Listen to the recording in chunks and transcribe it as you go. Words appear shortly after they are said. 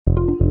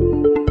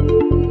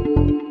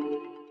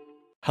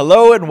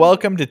Hello and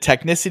welcome to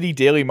Technicity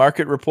Daily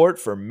Market Report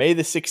for May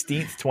the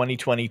 16th,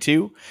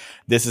 2022.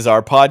 This is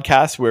our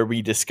podcast where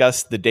we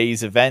discuss the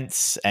day's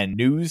events and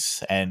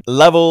news and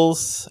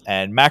levels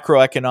and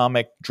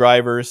macroeconomic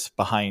drivers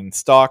behind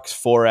stocks,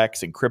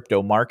 Forex, and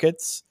crypto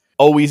markets.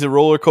 Always a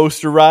roller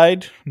coaster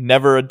ride,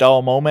 never a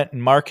dull moment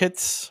in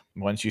markets.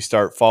 Once you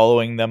start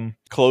following them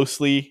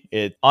closely,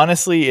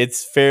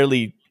 it's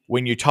fairly,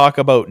 when you talk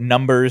about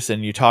numbers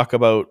and you talk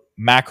about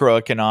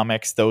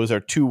macroeconomics, those are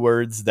two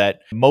words that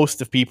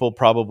most of people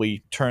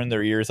probably turn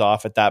their ears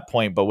off at that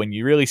point. But when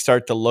you really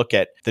start to look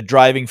at the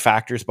driving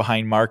factors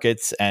behind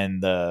markets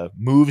and the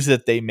moves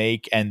that they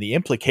make and the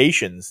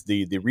implications,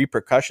 the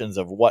repercussions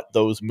of what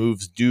those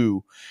moves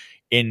do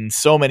in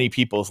so many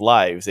people's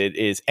lives, it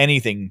is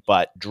anything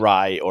but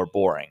dry or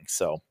boring.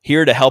 So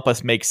here to help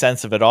us make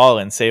sense of it all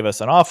and save us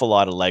an awful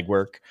lot of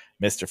legwork,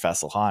 Mr.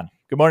 Faisal Khan.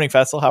 Good morning,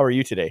 Faisal. How are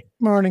you today?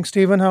 Morning,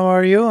 Stephen. How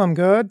are you? I'm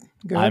good.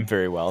 I'm Good.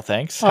 very well,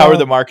 thanks. How are Uh,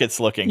 the markets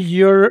looking?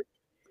 you're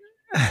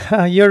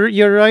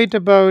you're right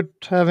about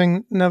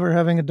never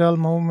having a dull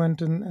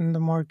moment in the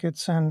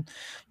markets, and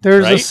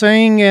there's a Right?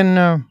 saying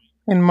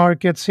in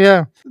markets.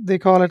 Yeah, they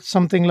call it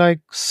something like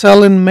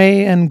 "sell in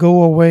May and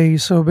go away."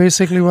 So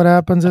basically, what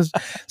happens is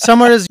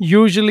summer is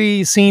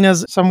usually seen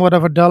as somewhat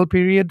of a dull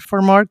period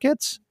for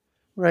markets,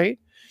 right?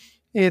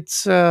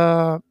 It's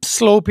a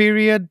slow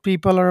period.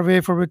 People are away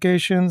for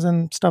vacations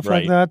and stuff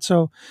like Right. that.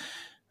 So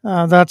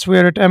that's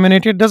where it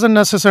emanated. Doesn't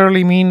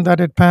necessarily mean that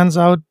it pans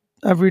out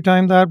every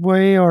time that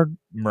way or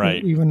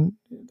Right. even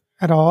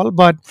at all.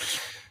 But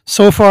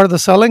so far, the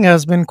selling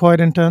has been quite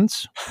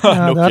intense.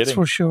 No That's kidding.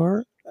 for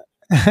sure.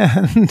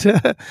 And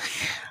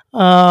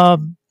uh,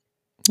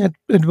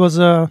 it was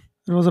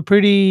a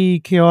pretty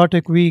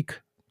chaotic week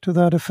to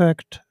that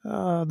effect.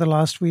 The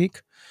last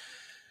week,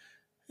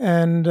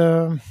 and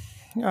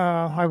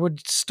I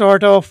would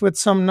start off with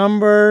some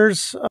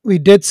numbers. We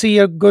did see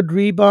a good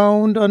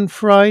rebound on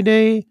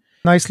Friday.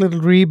 Nice little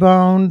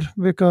rebound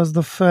because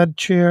the Fed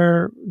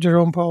chair,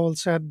 Jerome Powell,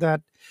 said that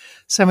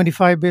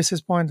 75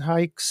 basis point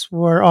hikes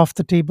were off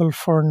the table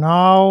for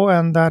now,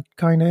 and that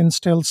kind of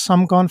instills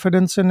some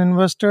confidence in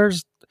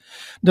investors.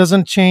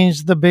 Doesn't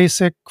change the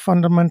basic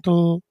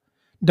fundamental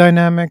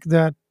dynamic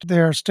that they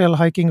are still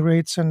hiking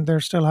rates and they're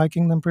still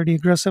hiking them pretty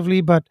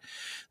aggressively, but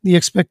the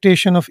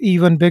expectation of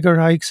even bigger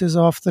hikes is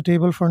off the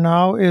table for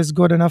now is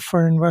good enough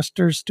for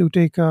investors to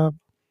take a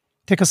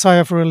sigh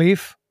of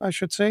relief, I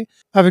should say.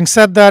 Having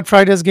said that,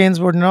 Friday's gains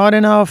were not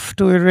enough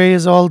to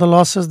erase all the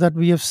losses that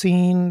we have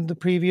seen the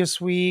previous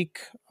week.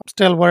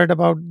 Still worried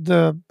about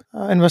the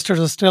investors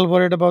are still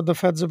worried about the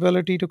Fed's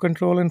ability to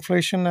control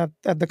inflation at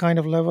the kind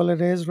of level it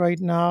is right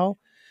now.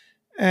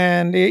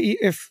 And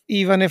if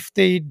even if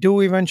they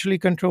do eventually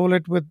control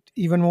it with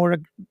even more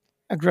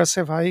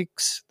aggressive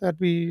hikes that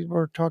we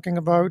were talking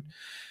about,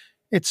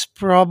 it's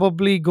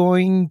probably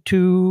going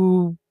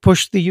to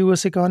push the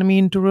US economy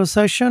into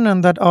recession.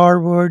 And that R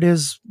word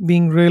is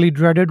being really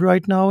dreaded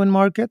right now in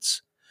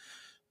markets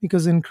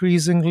because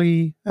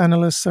increasingly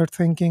analysts are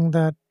thinking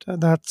that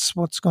that's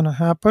what's going to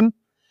happen.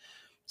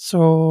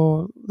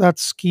 So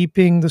that's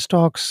keeping the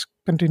stocks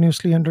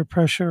continuously under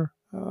pressure,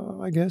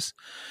 I guess.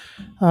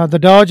 The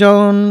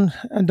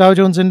Dow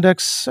Jones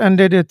index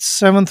ended its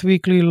seventh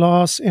weekly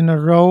loss in a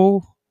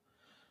row,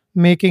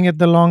 making it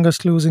the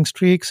longest losing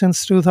streak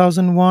since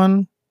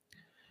 2001.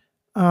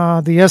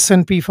 The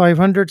S&P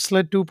 500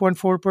 slid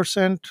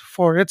 2.4%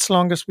 for its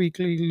longest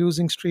weekly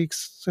losing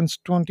streaks since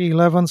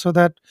 2011. So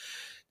that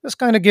this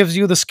kind of gives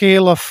you the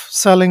scale of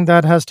selling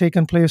that has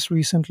taken place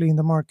recently in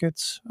the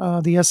markets.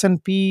 The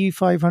S&P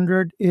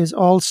 500 is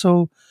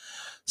also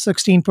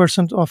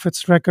 16% off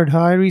its record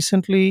high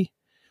recently.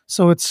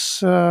 So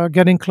it's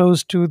getting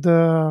close to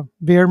the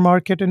bear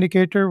market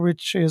indicator,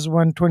 which is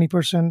when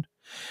 20%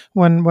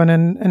 when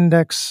an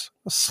index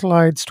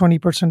slides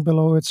 20%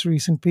 below its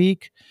recent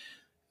peak.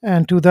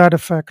 And to that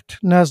effect,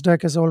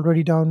 Nasdaq is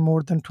already down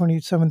more than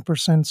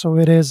 27%, so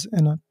it is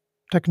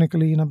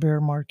technically in a bear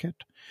market.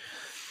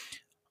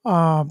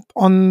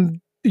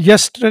 On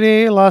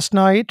yesterday, last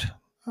night,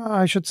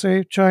 I should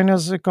say,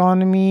 China's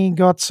economy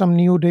got some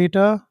new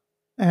data,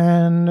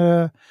 and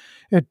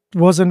it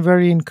wasn't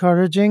very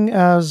encouraging,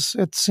 as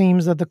it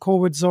seems that the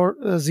COVID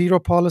zero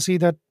policy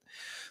that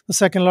the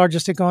second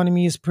largest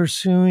economy is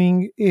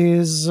pursuing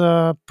is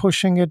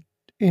pushing it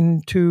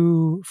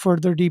into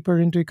further deeper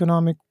into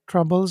economic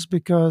troubles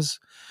because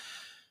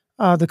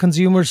the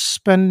consumer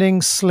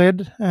spending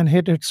slid and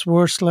hit its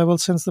worst level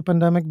since the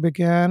pandemic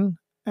began,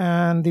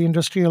 and the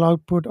industrial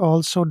output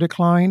also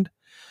declined.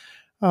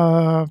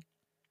 Uh,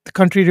 the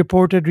country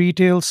reported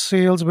retail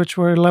sales, which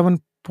were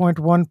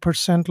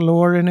 11.1%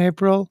 lower in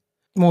April,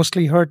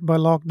 mostly hurt by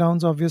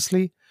lockdowns,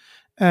 obviously,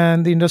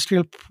 and the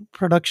industrial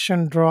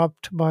production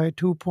dropped by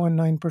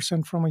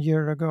 2.9% from a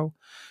year ago.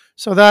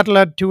 So that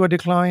led to a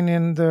decline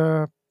in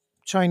the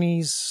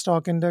Chinese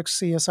stock index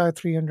CSI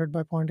 300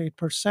 by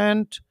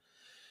 0.8%.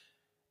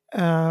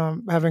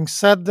 Having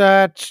said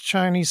that,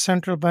 Chinese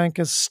central bank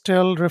is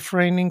still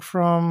refraining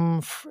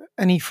from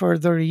any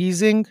further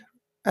easing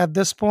at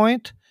this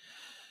point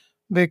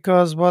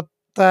because what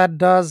that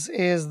does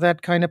is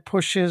that kind of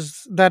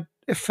pushes, that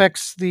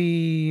affects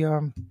the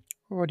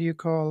what do you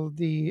call,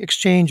 the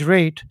exchange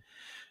rate.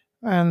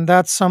 And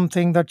that's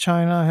something that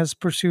China has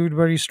pursued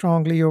very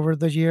strongly over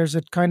the years.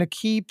 It kind of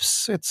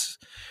keeps its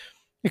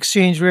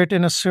exchange rate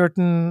in a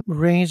certain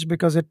range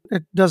because it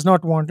does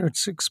not want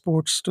its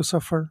exports to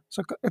suffer.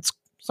 So it's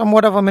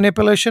somewhat of a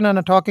manipulation and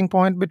a talking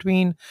point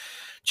between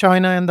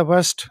China and the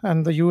West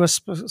and the US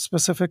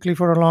specifically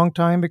for a long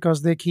time,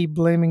 because they keep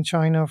blaming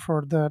China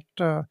for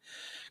that,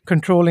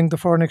 controlling the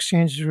foreign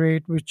exchange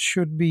rate, which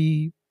should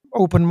be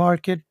open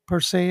market per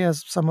se,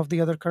 as some of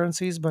the other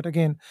currencies. But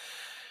again,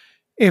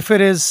 if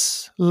it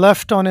is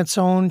left on its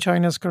own,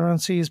 China's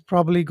currency is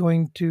probably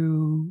going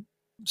to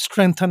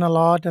strengthen a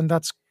lot, and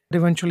that's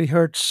eventually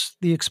hurts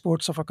the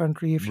exports of a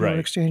country if your Right.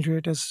 exchange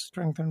rate is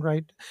strengthened.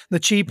 Right, the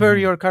cheaper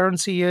Mhm. your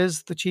currency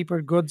is, the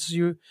cheaper goods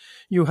you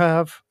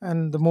have,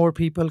 and the more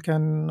people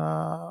can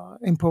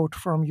import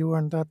from you,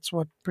 and that's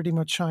what pretty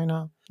much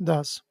China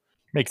does.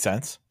 Makes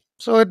sense.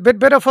 So a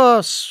bit of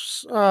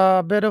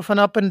a bit of an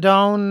up and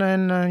down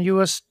in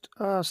U.S.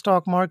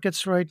 Stock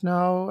markets right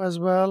now as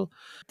well.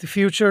 The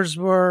futures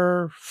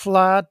were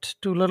flat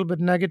to a little bit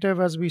negative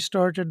as we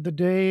started the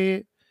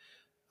day.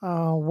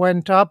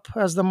 Went up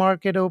as the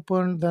market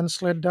opened, then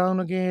slid down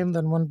again,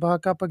 then went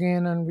back up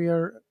again, and we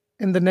are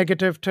in the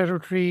negative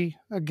territory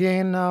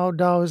again now.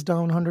 Dow is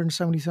down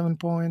 177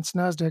 points,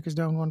 Nasdaq is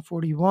down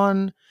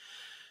 141,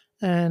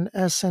 and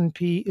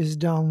S&P is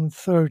down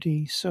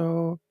 30.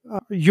 So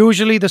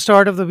usually the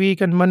start of the week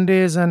and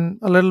Monday is a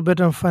little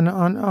bit of an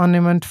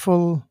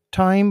uneventful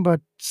time, but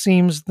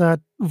seems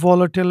that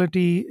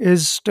volatility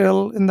is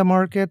still in the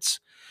markets.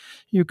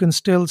 You can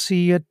still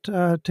see it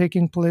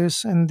taking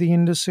place in the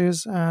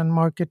indices, and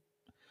market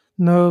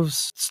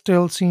nerves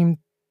still seem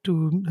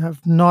to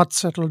have not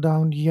settled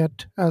down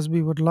yet as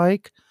we would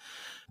like.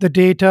 The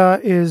data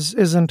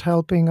isn't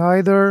helping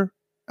either,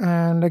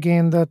 and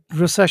again, that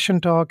recession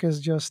talk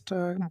is just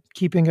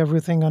keeping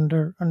everything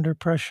under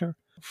pressure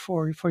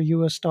for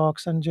U.S.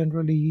 stocks and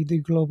generally the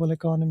global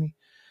economy.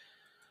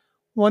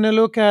 Want to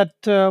look at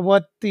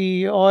what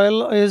the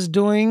oil is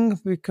doing,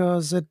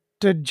 because it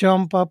did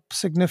jump up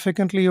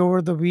significantly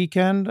over the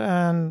weekend.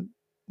 And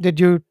did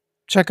you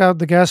check out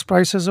the gas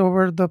prices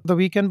over the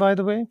weekend, by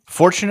the way?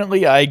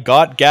 Fortunately, I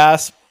got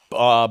gas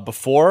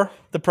before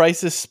the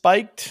prices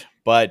spiked,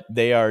 but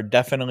they are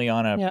definitely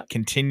on a Yeah.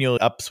 continual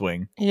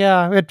upswing.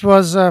 Yeah, it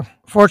was.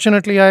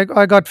 Fortunately,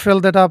 I got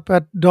filled it up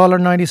at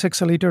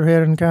 $1.96 a liter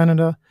here in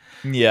Canada,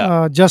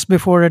 Yeah. just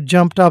before it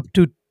jumped up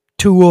to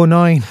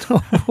 209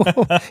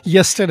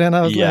 yesterday, and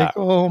I was Yeah. like,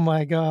 "Oh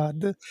my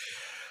god!"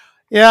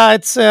 Yeah,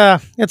 it's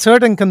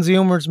hurting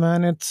consumers,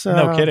 man.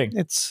 No kidding.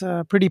 It's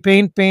pretty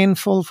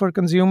painful for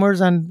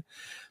consumers, and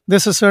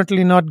this is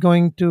certainly not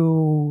going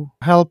to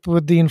help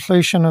with the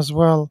inflation as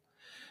well.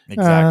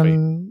 Exactly.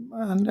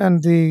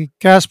 And the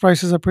gas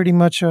prices are pretty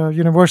much a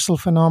universal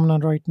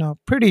phenomenon right now.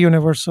 Pretty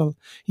universal.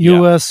 Yeah.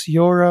 U.S.,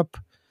 Europe,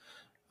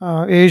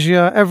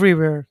 Asia,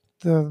 everywhere.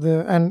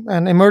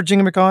 And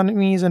emerging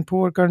economies and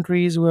poor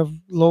countries who have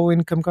low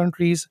income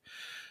countries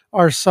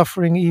are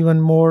suffering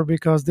even more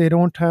because they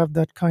don't have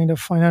that kind of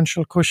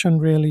financial cushion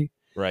really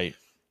Right.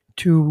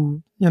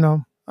 to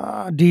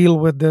deal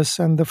with this,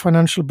 and the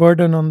financial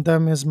burden on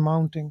them is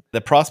mounting.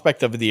 The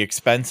prospect of the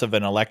expense of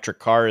an electric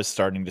car is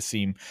starting to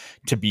seem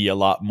to be a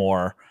lot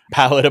more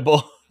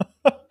palatable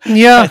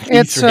Yeah, at these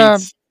it's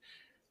rates.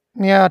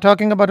 yeah,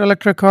 talking about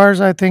electric cars,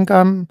 I think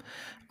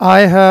I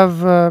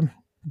have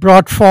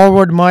brought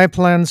forward my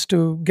plans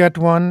to get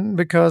one,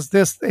 because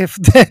this if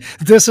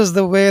this is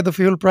the way the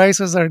fuel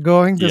prices are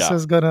going, this Yeah.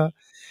 is gonna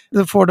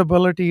the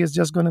affordability is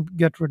just gonna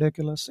get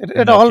ridiculous. It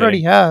No already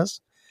kidding. has,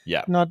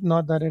 Yeah.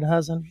 not that it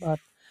hasn't, but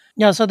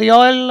yeah. So the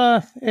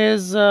oil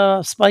is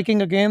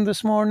spiking again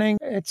this morning.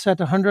 It's at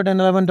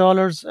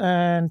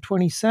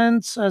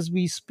 $111.20 as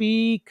we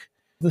speak.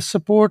 The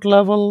support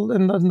level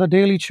in the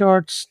daily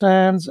chart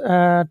stands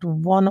at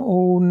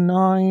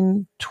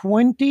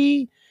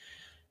 109.20.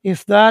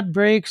 If that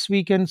breaks,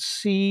 we can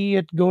see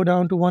it go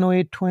down to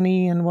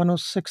 108.20 and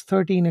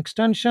 106.30 in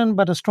extension,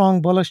 but a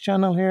strong bullish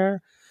channel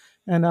here.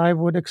 And I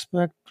would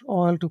expect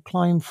oil to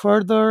climb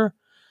further.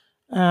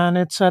 And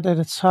it's at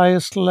its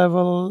highest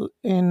level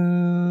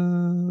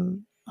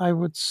in, I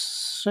would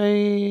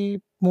say,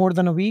 more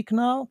than a week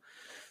now.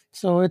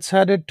 So it's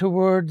headed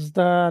towards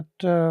that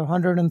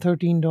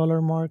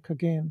 $113 mark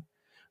again.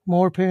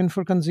 More pain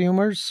for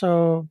consumers.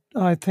 So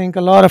I think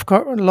a lot of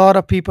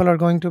people are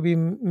going to be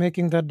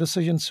making that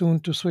decision soon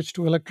to switch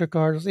to electric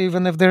cars,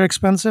 even if they're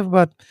expensive.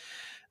 But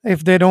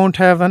if they don't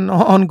have an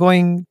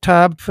ongoing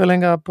tab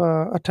filling up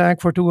a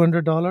tank for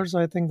 $200,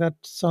 I think that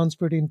sounds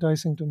pretty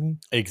enticing to me.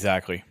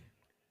 Exactly.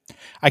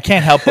 I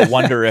can't help but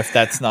wonder if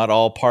that's not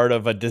all part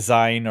of a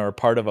design or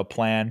part of a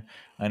plan.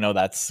 I know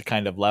that's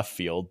kind of left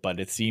field, but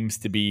it seems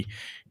to be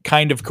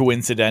kind of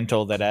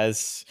coincidental that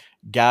as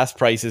gas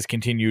prices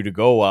continue to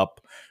go up,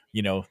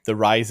 the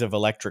rise of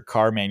electric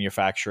car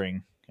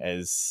manufacturing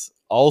is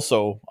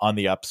also on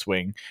the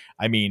upswing.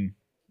 I mean,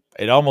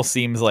 it almost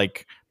seems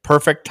like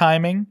perfect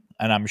timing.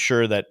 And I'm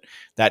sure that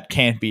that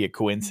can't be a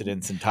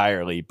coincidence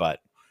entirely, but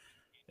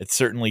it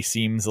certainly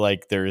seems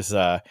like there's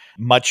a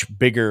much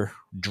bigger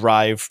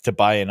drive to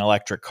buy an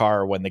electric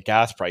car when the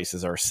gas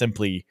prices are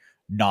simply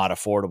not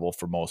affordable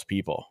for most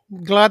people.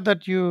 Glad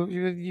that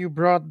you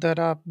brought that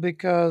up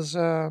because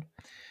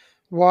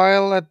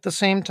while at the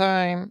same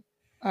time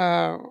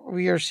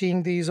we are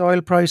seeing these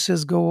oil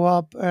prices go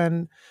up,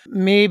 and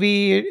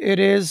maybe it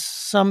is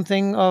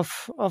something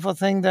of a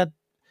thing that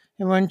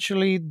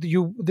eventually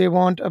they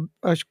want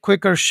a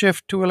quicker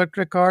shift to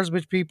electric cars,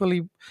 which people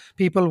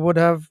would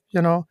have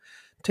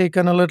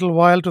taken a little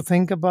while to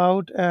think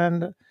about.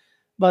 And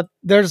but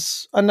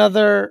there's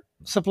another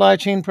supply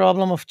chain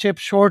problem of chip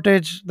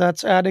shortage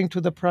that's adding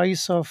to the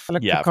price of Yeah,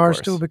 electric of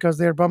cars too, course. because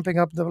they're bumping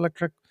up the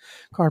electric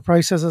car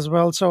prices as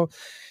well. So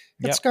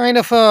it's Yep. kind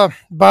of a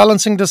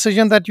balancing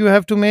decision that you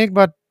have to make.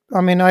 But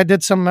I mean, I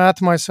did some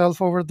math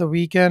myself over the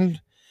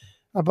weekend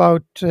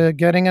about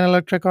getting an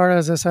electric car.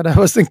 As I said, I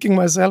was thinking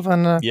myself,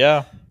 and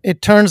Yeah.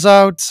 it turns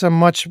out it's a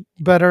much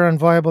better and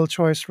viable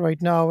choice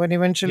right now. And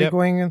eventually, Yep.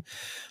 going and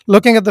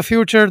looking at the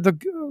future,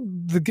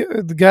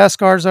 the gas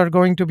cars are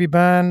going to be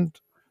banned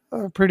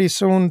pretty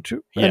soon,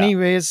 Yeah.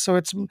 anyways. So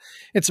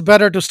it's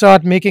better to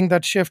start making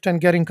that shift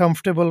and getting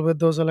comfortable with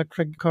those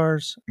electric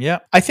cars. Yeah,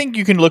 I think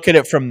you can look at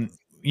it from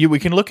you. We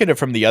can look at it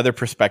from the other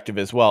perspective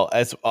as well.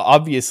 As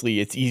obviously,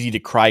 it's easy to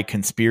cry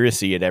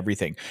conspiracy at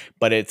everything,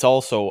 but it's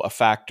also a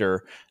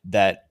factor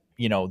that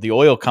the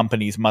oil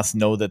companies must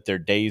know that their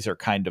days are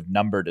kind of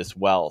numbered as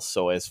well.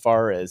 So as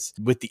far as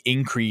with the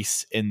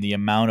increase in the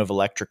amount of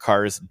electric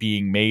cars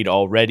being made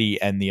already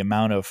and the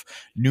amount of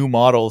new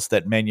models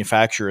that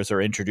manufacturers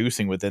are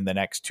introducing within the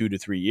next 2 to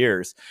 3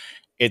 years,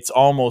 it's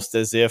almost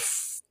as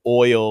if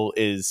oil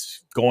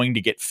is going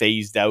to get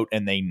phased out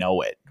and they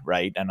know it,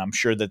 right? And I'm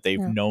sure that they've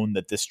Yeah, known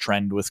that this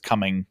trend was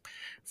coming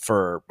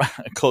for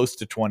close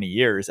to 20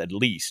 years at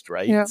least,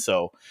 right? yeah,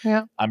 So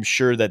yeah, I'm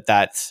sure that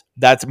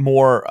that's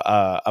more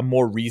a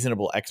more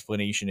reasonable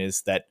explanation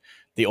is that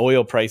the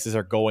oil prices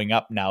are going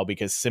up now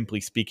because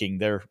simply speaking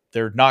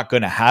they're not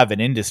going to have an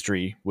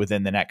industry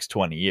within the next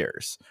 20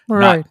 years,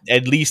 not right.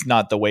 at least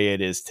not the way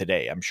it is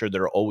today. I'm sure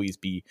there'll always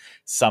be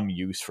some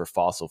use for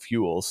fossil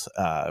fuels.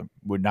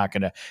 We're not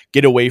going to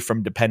get away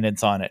from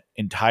dependence on it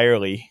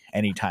entirely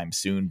anytime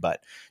soon,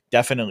 but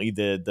definitely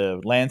the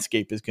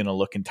landscape is going to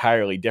look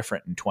entirely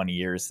different in 20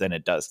 years than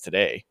it does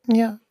today.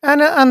 Yeah,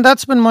 and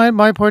that's been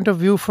my point of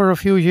view for a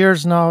few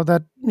years now,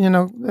 that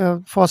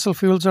fossil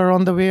fuels are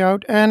on the way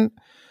out. And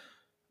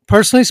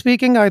personally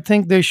speaking, I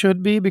think they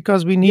should be,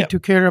 because we need Yep, to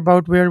care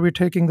about where we're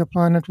taking the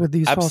planet with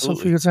these fossil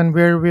absolutely. fuels, and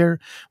where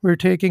we're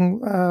taking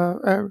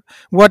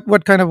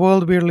what kind of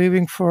world we're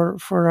leaving for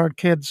our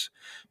kids,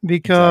 Exactly.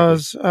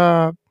 because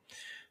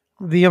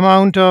the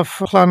amount of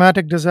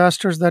climatic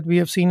disasters that we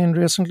have seen in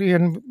recently,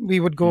 and we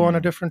would go on a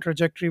Mm, different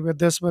trajectory with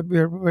this, but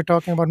we're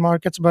talking about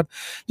markets. But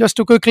just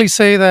to quickly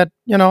say that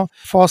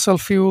fossil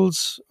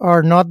fuels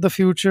are not the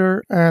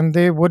future, and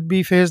they would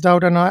be phased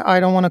out. And I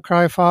don't want to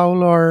cry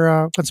foul or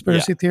yeah.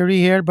 conspiracy theory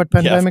here, but Yeah,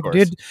 of pandemic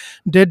course.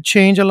 did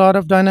change a lot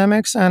of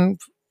dynamics,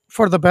 and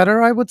for the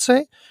better, I would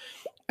say.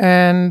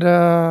 And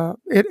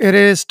it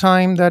is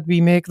time that we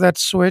make that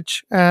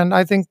switch. And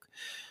I think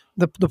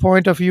the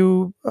point of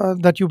view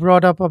that you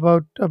brought up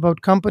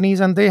about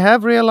companies, and they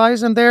have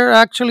realized, and they're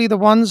actually the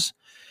ones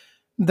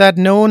that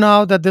know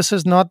now that this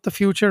is not the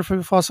future.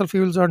 For fossil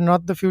fuels are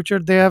not the future.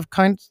 They have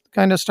kind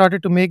of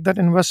started to make that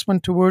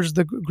investment towards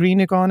the green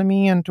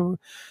economy, and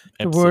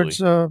Absolutely.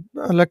 towards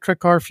electric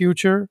car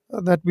future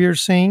that we are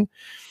seeing.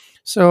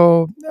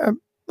 So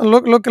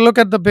look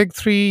at the big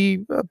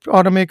three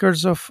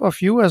automakers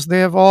of US. They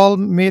have all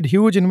made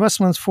huge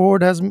investments.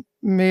 Ford has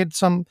made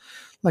some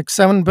like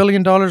 $7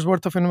 billion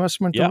worth of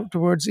investment Yeah.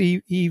 towards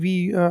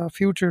EV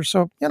future.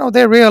 So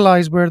they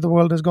realize where the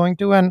world is going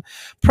to, and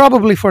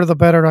probably for the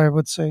better, I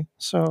would say.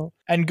 So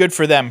And good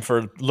for them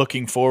for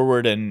looking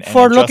forward and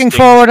for looking adjusting.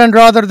 forward, and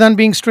rather than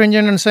being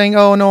stringent and saying,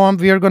 "Oh no,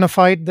 we are going to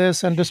fight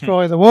this and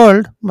destroy the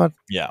world," but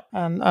Yeah.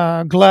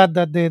 and glad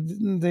that they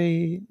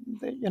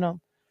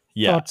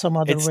Yeah. thought some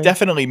other It's way.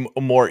 definitely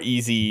more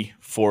easy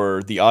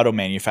for the auto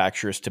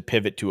manufacturers to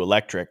pivot to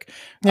electric.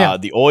 Yeah,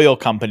 The oil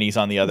companies,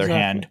 on the other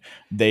exactly. hand,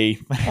 they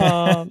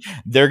Uh,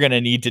 they're going to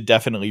need to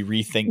definitely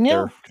rethink yeah,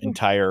 their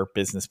entire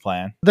business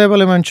plan, they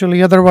will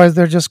eventually. Otherwise,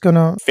 they're just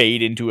gonna.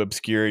 fade into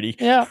obscurity.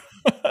 Yeah,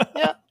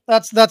 yeah.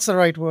 That's the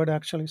right word,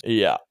 actually.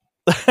 Yeah.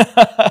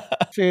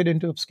 Fade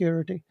into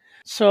obscurity.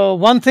 So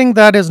one thing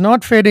that is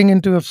not fading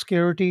into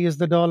obscurity is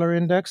the dollar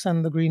index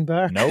and the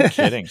greenback. No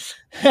kidding.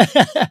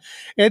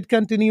 It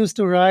continues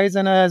to rise,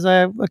 and as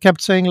I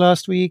kept saying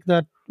last week,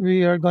 that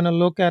we are going to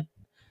look at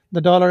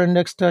the dollar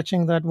index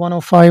touching that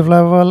 105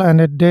 level, and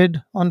it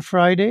did on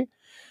Friday,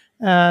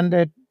 and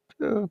it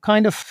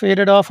kind of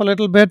faded off a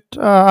little bit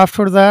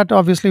after that.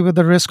 Obviously, with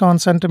the risk on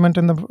sentiment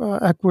in the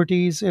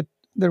equities, it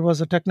there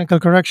was a technical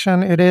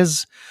correction. It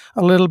is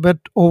a little bit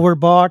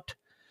overbought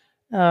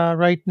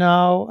right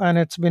now, and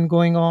it's been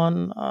going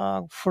on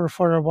for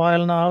a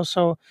while now.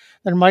 So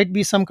there might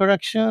be some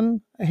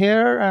correction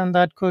here, and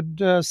that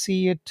could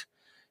see it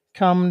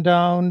come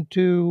down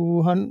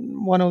to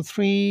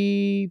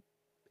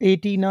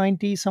 103.80,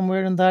 90,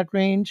 somewhere in that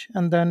range,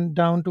 and then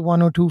down to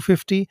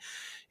 102.50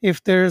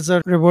 if there's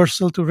a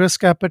reversal to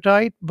risk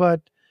appetite.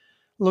 But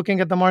looking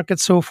at the market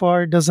so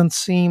far, it doesn't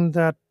seem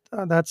that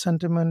that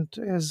sentiment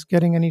is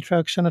getting any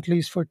traction, at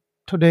least for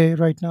today,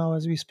 right now,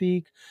 as we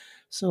speak.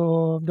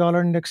 So,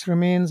 dollar index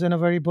remains in a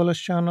very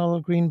bullish channel.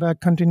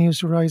 Greenback continues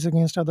to rise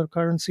against other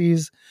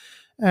currencies,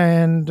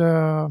 and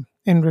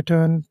in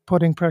return,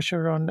 putting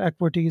pressure on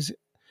equities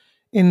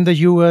in the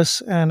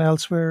US and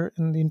elsewhere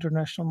in the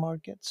international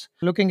markets.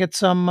 Looking at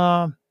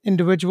some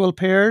individual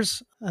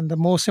pairs, and the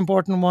most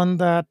important one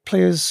that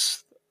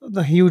plays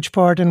the huge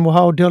part in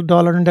how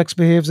dollar index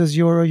behaves is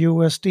Euro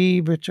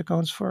USD, which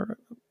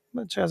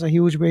has a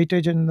huge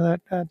weightage in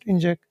that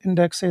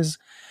index is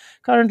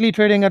currently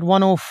trading at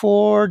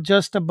 104,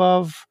 just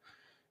above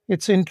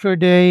its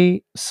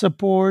intraday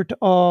support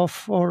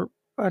of or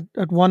at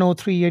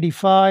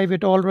 103.85.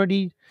 It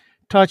already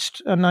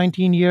touched a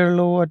 19-year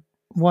low at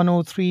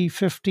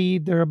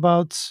 103.50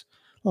 thereabouts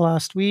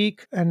last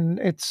week, and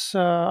it's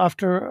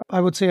after, I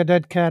would say, a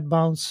dead cat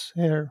bounce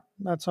here.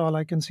 That's all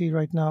I can see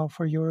right now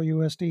for Euro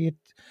USD.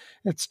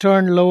 It's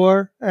turned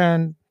lower,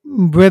 and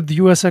with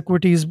US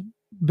equities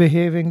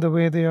behaving the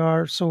way they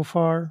are so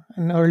far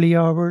in early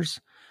hours,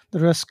 the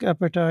risk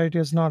appetite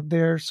is not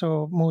there.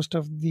 So most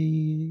of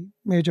the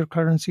major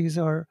currencies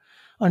are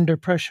under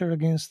pressure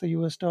against the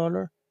US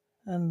dollar,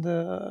 and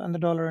the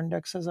dollar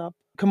index is up.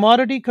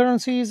 Commodity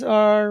currencies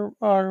are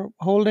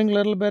holding a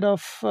little bit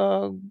of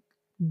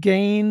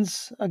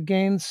gains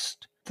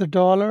against the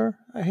dollar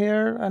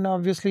here, and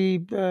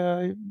obviously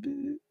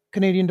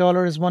Canadian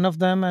dollar is one of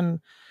them, and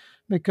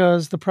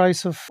because the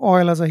price of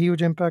oil has a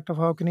huge impact of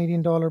how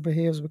Canadian dollar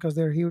behaves because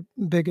they're huge,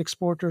 big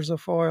exporters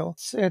of oil.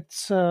 It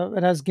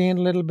has gained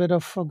a little bit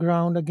of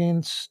ground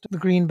against the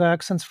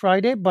greenback since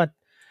Friday, but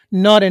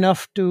not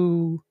enough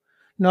to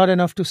not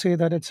enough to say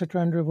that it's a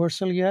trend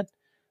reversal yet.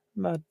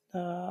 But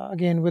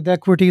again, with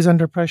equities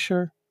under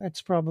pressure,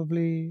 it's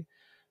probably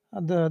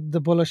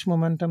the bullish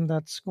momentum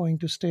that's going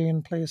to stay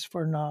in place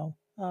for now.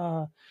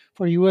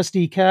 For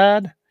USD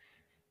CAD,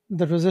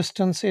 the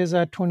resistance is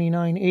at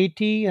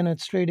 29.80 and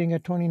it's trading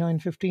at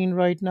 29.15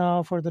 right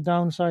now. For the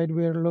downside,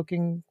 we're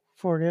looking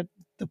for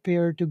the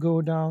pair to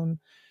go down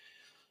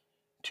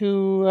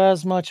to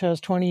as much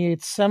as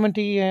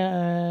 28.70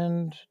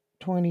 and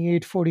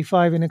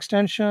 28.45 in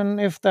extension.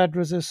 If that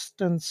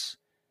resistance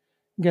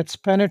gets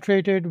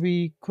penetrated,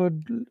 we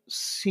could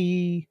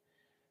see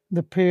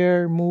the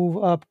pair move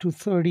up to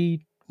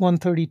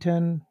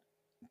 130.10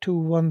 to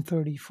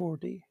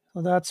 130.40.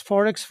 So that's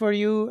Forex for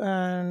you.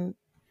 And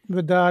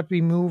with that,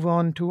 we move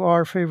on to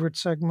our favorite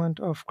segment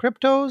of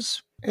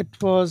cryptos.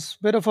 It was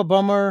a bit of a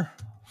bummer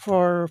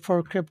for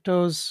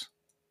cryptos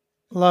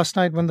last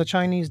night when the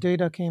Chinese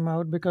data came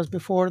out, because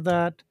before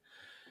that,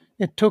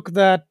 it took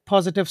that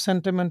positive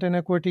sentiment in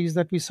equities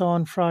that we saw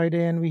on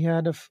Friday, and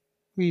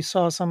we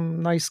saw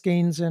some nice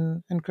gains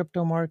in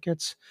crypto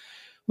markets,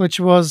 which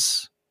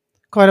was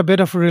quite a bit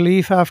of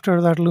relief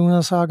after that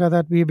Luna saga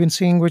that we've been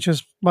seeing, which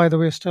is, by the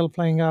way, still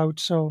playing out.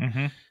 So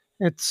Mm-hmm.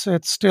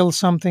 it's still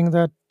something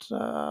that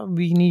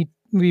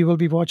we will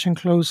be watching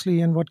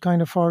closely, and what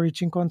kind of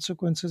far-reaching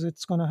consequences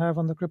it's going to have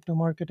on the crypto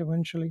market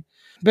eventually.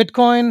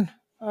 Bitcoin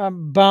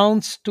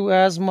bounced to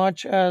as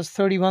much as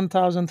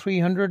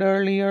 31,300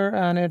 earlier,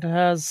 and it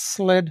has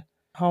slid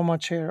how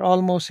much here?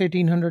 Almost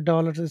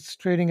 $1,800. It's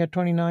trading at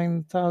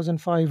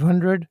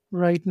 29,500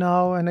 right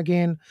now. And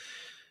again,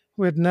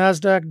 with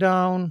Nasdaq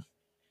down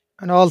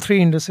and all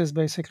three indices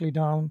basically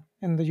down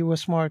in the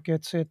U.S.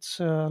 markets, it's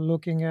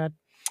looking at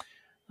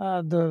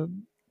uh, the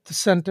the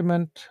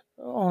sentiment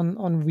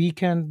on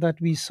weekend that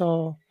we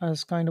saw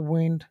has kind of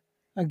waned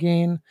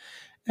again,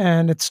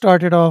 and it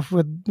started off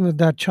with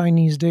that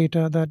Chinese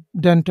data that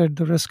dented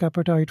the risk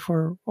appetite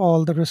for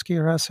all the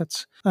riskier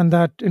assets. And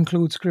that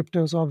includes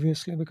cryptos,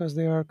 obviously, because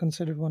they are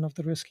considered one of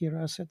the riskier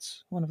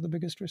assets, one of the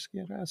biggest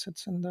riskier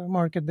assets in the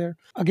market there.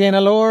 Again,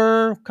 a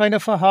lower kind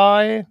of a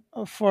high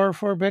for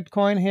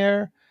Bitcoin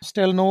here,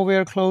 still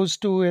nowhere close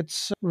to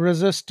its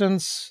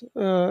resistance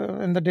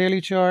in the daily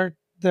chart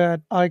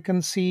that I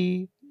can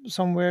see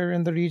somewhere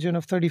in the region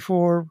of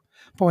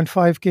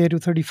 34.5K to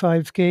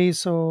 35K.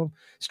 So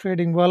it's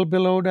trading well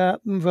below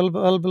that.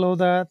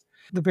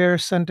 The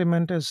bearish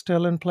sentiment is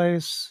still in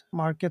place.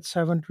 Markets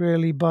haven't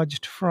really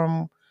budged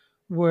from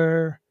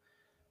where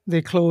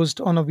they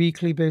closed on a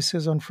weekly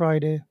basis on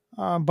Friday,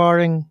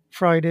 barring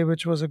Friday,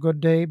 which was a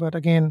good day. But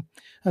again,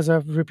 as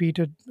I've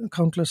repeated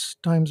countless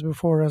times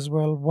before as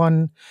well,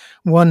 one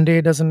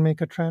day doesn't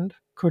make a trend.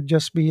 Could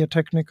just be a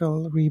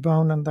technical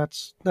rebound, and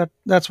that's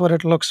what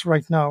it looks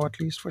right now,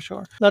 at least for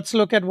sure. Let's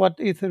look at what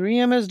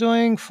Ethereum is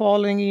doing,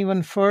 falling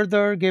even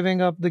further,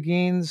 giving up the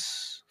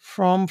gains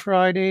from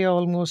Friday.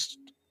 Almost,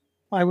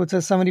 I would say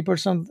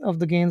 70% of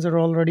the gains are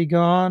already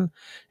gone.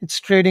 It's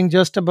trading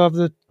just above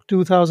the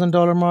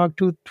 $2,000 mark,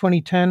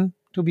 2010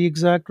 to be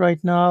exact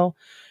right now.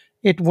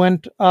 It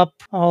went up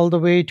all the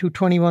way to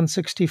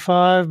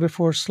 2165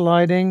 before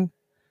sliding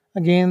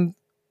again,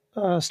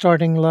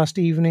 starting last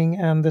evening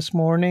and this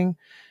morning.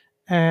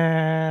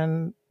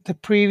 and the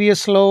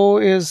previous low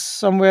is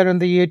somewhere in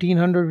the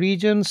 1800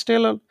 region.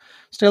 Still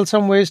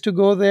some ways to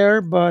go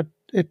there, but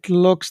it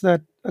looks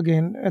that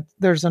again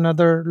there's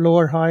another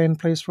lower high in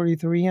place for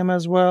Ethereum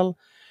as well.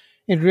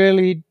 It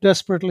really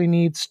desperately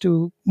needs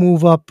to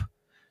move up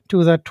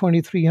to that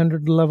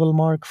 2300 level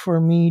mark for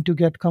me to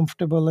get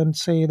comfortable and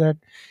say that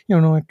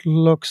it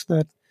looks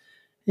that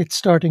it's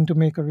starting to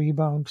make a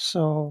rebound.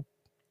 So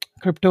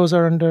cryptos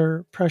are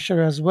under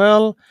pressure as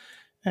well,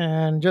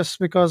 and just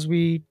because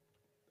we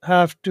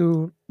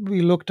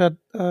looked at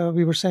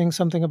we were saying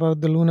something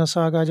about the Luna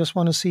saga. I just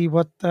want to see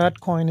what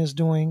that coin is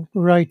doing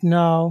right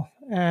now.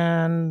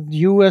 And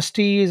UST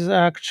is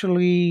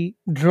actually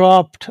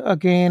dropped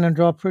again and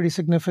dropped pretty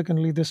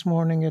significantly this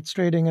morning. It's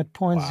trading at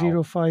Wow.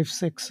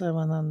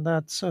 0.0567, and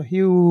that's a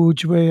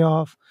huge way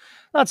off.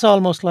 That's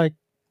almost like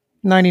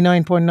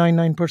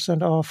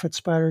 99.99% off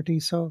its parity.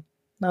 So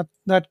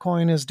that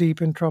coin is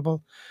deep in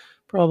trouble.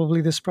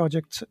 Probably this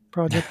project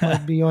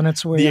might be on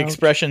its way The out.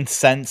 expression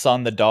cents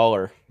on the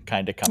dollar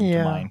kind of come to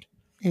Yeah, mind.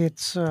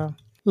 it's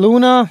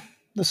Luna,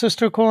 the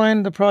sister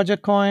coin, the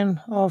project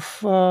coin of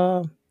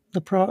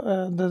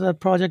that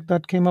project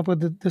that came up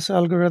with this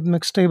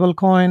algorithmic stable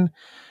coin,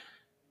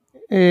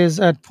 is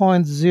at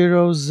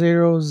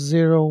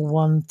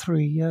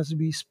 0.00013 as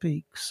we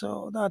speak.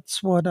 So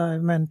that's what I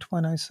meant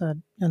when I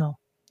said,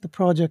 the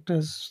project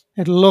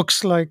it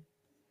looks like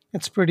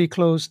it's pretty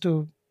close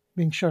to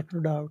being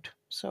shuttered out.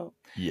 So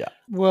Yeah.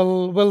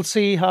 we'll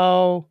see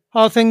how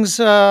things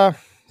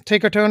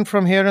take a turn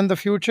from here in the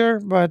future.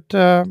 But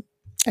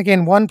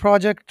again, one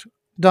project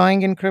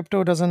dying in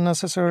crypto doesn't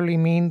necessarily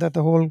mean that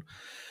the whole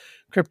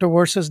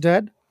cryptoverse is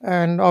dead.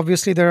 And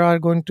obviously, there are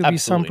going to be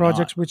some Absolutely not.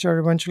 projects which are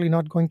eventually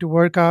not going to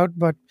work out,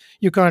 but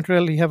you can't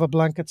really have a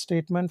blanket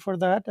statement for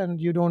that.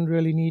 And you don't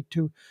really need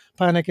to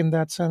panic in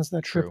that sense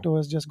that True. crypto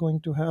is just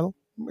going to hell.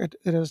 It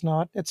is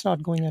not. It's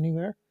not going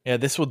anywhere. Yeah,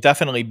 this will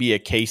definitely be a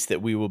case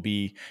that we will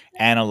be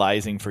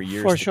analyzing for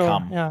years For to sure.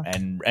 come Yeah.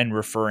 and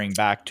referring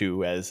back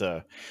to as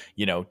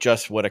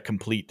just what a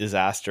complete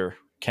disaster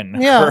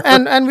can Yeah,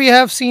 occur. and we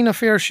have seen a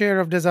fair share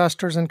of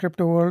disasters in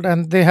crypto world,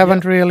 and Yep. they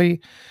haven't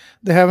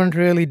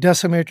really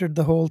decimated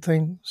the whole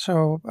thing.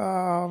 So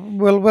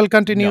we'll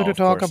continue No, to of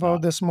talk course about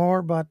not. this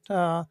more. But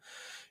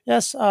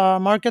yes,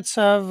 markets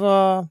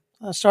have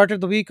started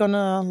the week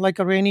on like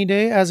a rainy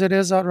day, as it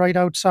is right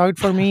outside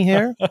for me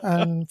here,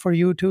 and for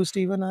you too,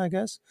 Stephen, I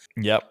guess.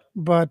 Yep.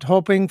 But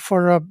hoping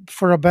for a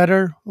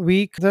better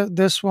week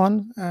this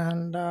one,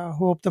 and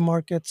hope the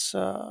markets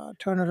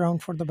turn around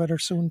for the better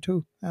soon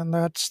too. And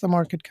that's the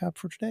market cap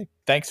for today.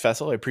 Thanks,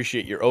 Fessel. I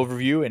appreciate your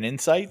overview and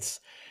insights.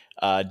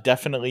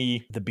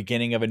 Definitely the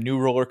beginning of a new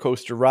roller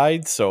coaster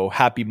ride. So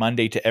happy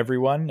Monday to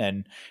everyone.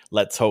 And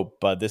let's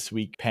hope this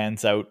week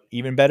pans out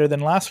even better than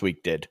last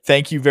week did.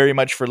 Thank you very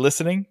much for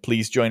listening.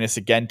 Please join us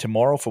again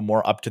tomorrow for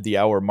more up to the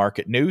hour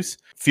market news.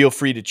 Feel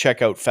free to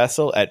check out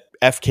Fessel at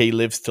FK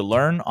Lives to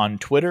Learn on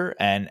Twitter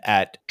and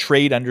at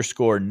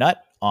trade_nut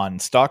on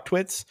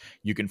StockTwits.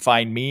 You can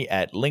find me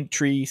at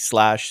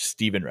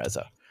linktree/Steven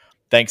Reza.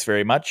 Thanks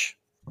very much.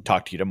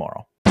 Talk to you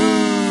tomorrow.